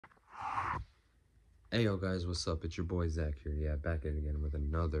Hey yo guys, what's up? It's your boy Zach here. Yeah, back at it again with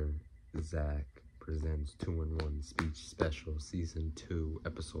another Zach Presents 2-in-1 Speech Special, Season 2,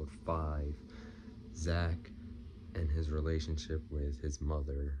 Episode 5. Zach and his relationship with his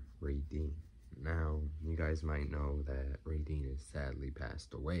mother, RAYDENE. Now, you guys might know that RAYDENE is sadly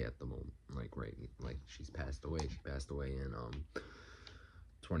passed away at the moment. She's passed away. She passed away in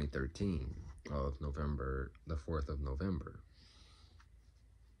 2013 of November, the 4th of November.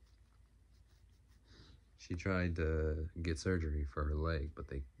 She tried to get surgery for her leg, but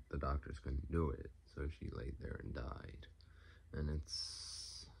the doctors couldn't do it, so she laid there and died. And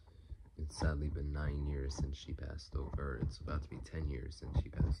it's sadly been 9 years since she passed over. It's about to be 10 years since she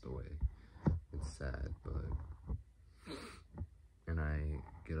passed away. It's sad, and I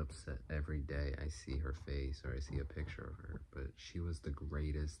get upset every day I see her face or I see a picture of her, but she was the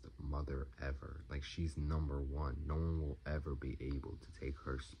greatest mother ever. Like, she's number one. No one will ever be able to take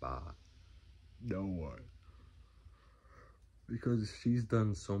her spot. No one. Because she's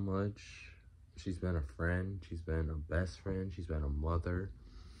done so much. She's been a friend. She's been a best friend. She's been a mother.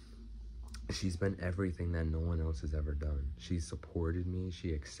 She's been everything that no one else has ever done. She supported me.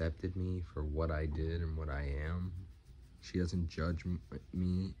 She accepted me for what I did and what I am. She doesn't judge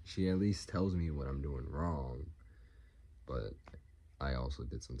me. She at least tells me what I'm doing wrong. But I also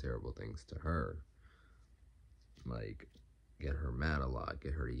did some terrible things to her. Like, get her mad a lot,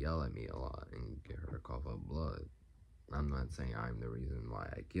 get her to yell at me a lot, and get her to cough up blood. I'm not saying I'm the reason why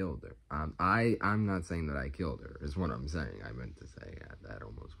I killed her. I'm not saying that I killed her, is what I'm saying. I meant to say that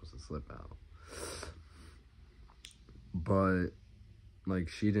almost was a slip out. But, like,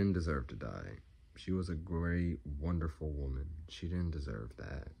 she didn't deserve to die. She was a great, wonderful woman. She didn't deserve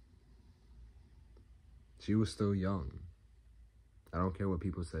that. She was still young. I don't care what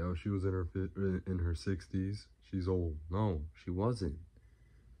people say. Oh, she was in her 60s. She's old. No, she wasn't.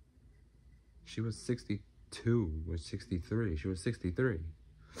 She was 62, was 63. She was 63.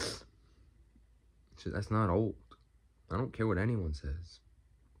 That's not old. I don't care what anyone says.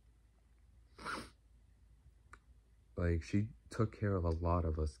 Like, she took care of a lot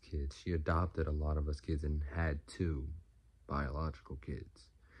of us kids. She adopted a lot of us kids and had 2 biological kids.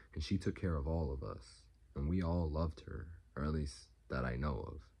 And she took care of all of us. And we all loved her, or at least that I know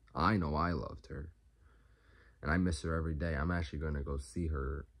of. I know I loved her. And I miss her every day. I'm actually going to go see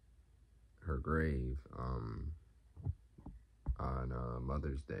her grave on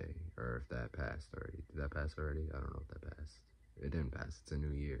Mother's Day, or if that passed already. Did that pass already? I don't know if that passed. It didn't pass. It's a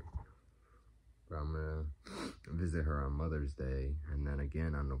new year. But I'm going to visit her on Mother's Day, and then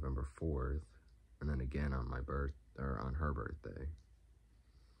again on November 4th, and then again on on her birthday.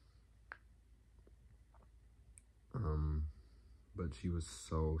 But she was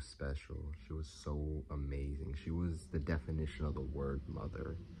so special. She was so amazing. She was the definition of the word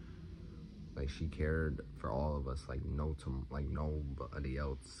mother. Like, she cared for all of us like nobody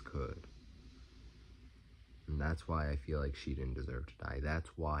else could. And that's why I feel like she didn't deserve to die. That's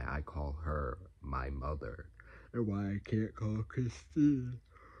why I call her my mother. And why I can't call Christine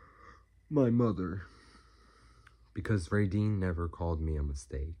my mother. Because RAYDENE never called me a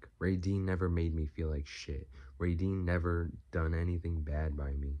mistake. RAYDENE never made me feel like shit. RAYDENE never done anything bad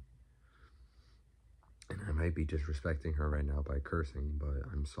by me. And I might be disrespecting her right now by cursing, but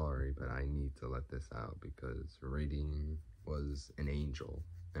I'm sorry, but I need to let this out because RAYDENE was an angel.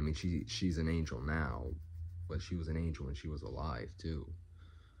 I mean, she's an angel now, but she was an angel when she was alive too.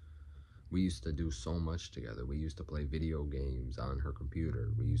 We used to do so much together. We used to play video games on her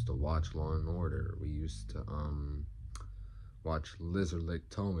computer. We used to watch Law and Order. We used to watch Lizard Lick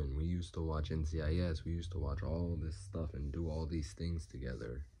Towing. We used to watch NCIS. We used to watch all this stuff and do all these things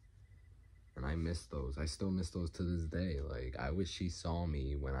together. And I miss those. I still miss those to this day. Like, I wish she saw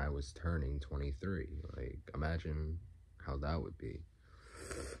me when I was turning 23. Like, imagine how that would be.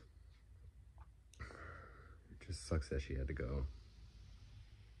 It just sucks that she had to go.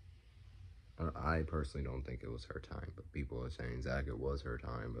 I personally don't think it was her time, but people are saying, Zach, it was her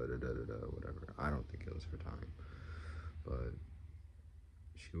time, but whatever. I don't think it was her time. But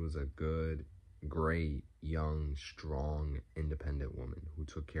she was a good, great, young, strong, independent woman who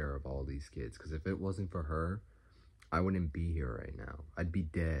took care of all these kids. Because if it wasn't for her, I wouldn't be here right now. I'd be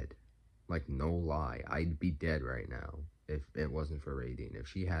dead. Like, no lie. I'd be dead right now if it wasn't for RAYDENE. If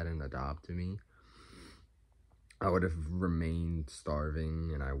she hadn't adopted me, I would have remained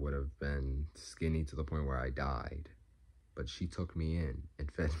starving and I would have been skinny to the point where I died. But she took me in and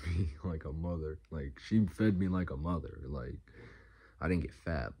fed me like a mother. Like, she fed me like a mother. Like, I didn't get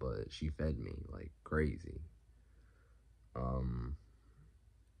fat, but she fed me like crazy.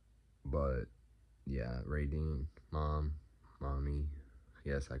 But yeah, RAYDENE, mommy.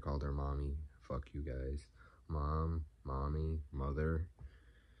 Yes, I called her mommy. fuck you guys. Mom, mommy, mother,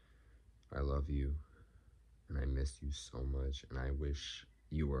 I love you. And I miss you so much. And I wish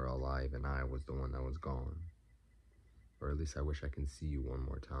you were alive and I was the one that was gone. Or at least I wish I can see you one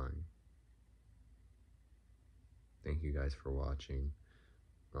more time. Thank you guys for watching.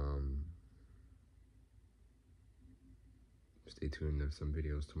 Stay tuned. There's some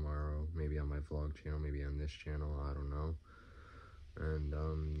videos tomorrow. Maybe on my vlog channel. Maybe on this channel. I don't know.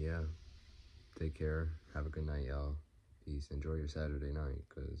 And, yeah. Take care. Have a good night, y'all. Peace. Enjoy your Saturday night,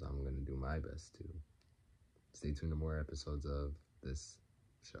 because I'm going to do my best to. Stay tuned to more episodes of this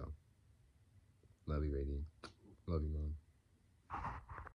show. Love you, Raydene. Love you, Mom.